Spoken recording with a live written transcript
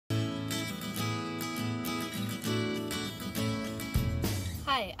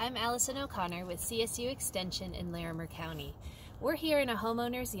Hi, I'm Alison O'Connor with CSU Extension in Larimer County. We're here in a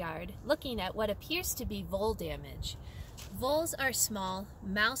homeowner's yard looking at what appears to be vole damage. Voles are small,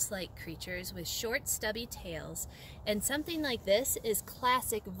 mouse-like creatures with short, stubby tails, and something like this is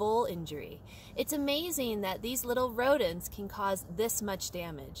classic vole injury. It's amazing that these little rodents can cause this much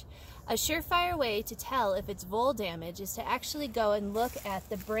damage. A surefire way to tell if it's vole damage is to actually go and look at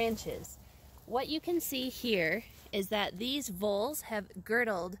the branches. What you can see here is that these voles have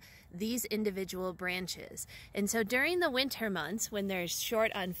girdled these individual branches. And so during the winter months, when they're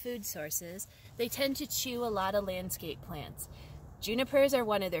short on food sources, they tend to chew a lot of landscape plants. Junipers are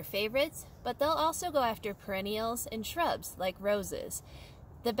one of their favorites, but they'll also go after perennials and shrubs like roses.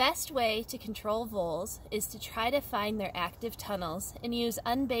 The best way to control voles is to try to find their active tunnels and use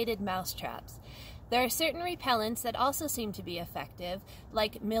unbaited mouse traps. There are certain repellents that also seem to be effective,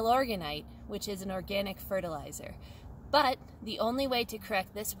 like milorganite, which is an organic fertilizer. But the only way to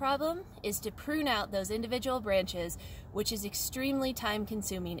correct this problem is to prune out those individual branches, which is extremely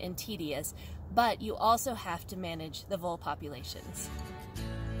time-consuming and tedious, but you also have to manage the vole populations.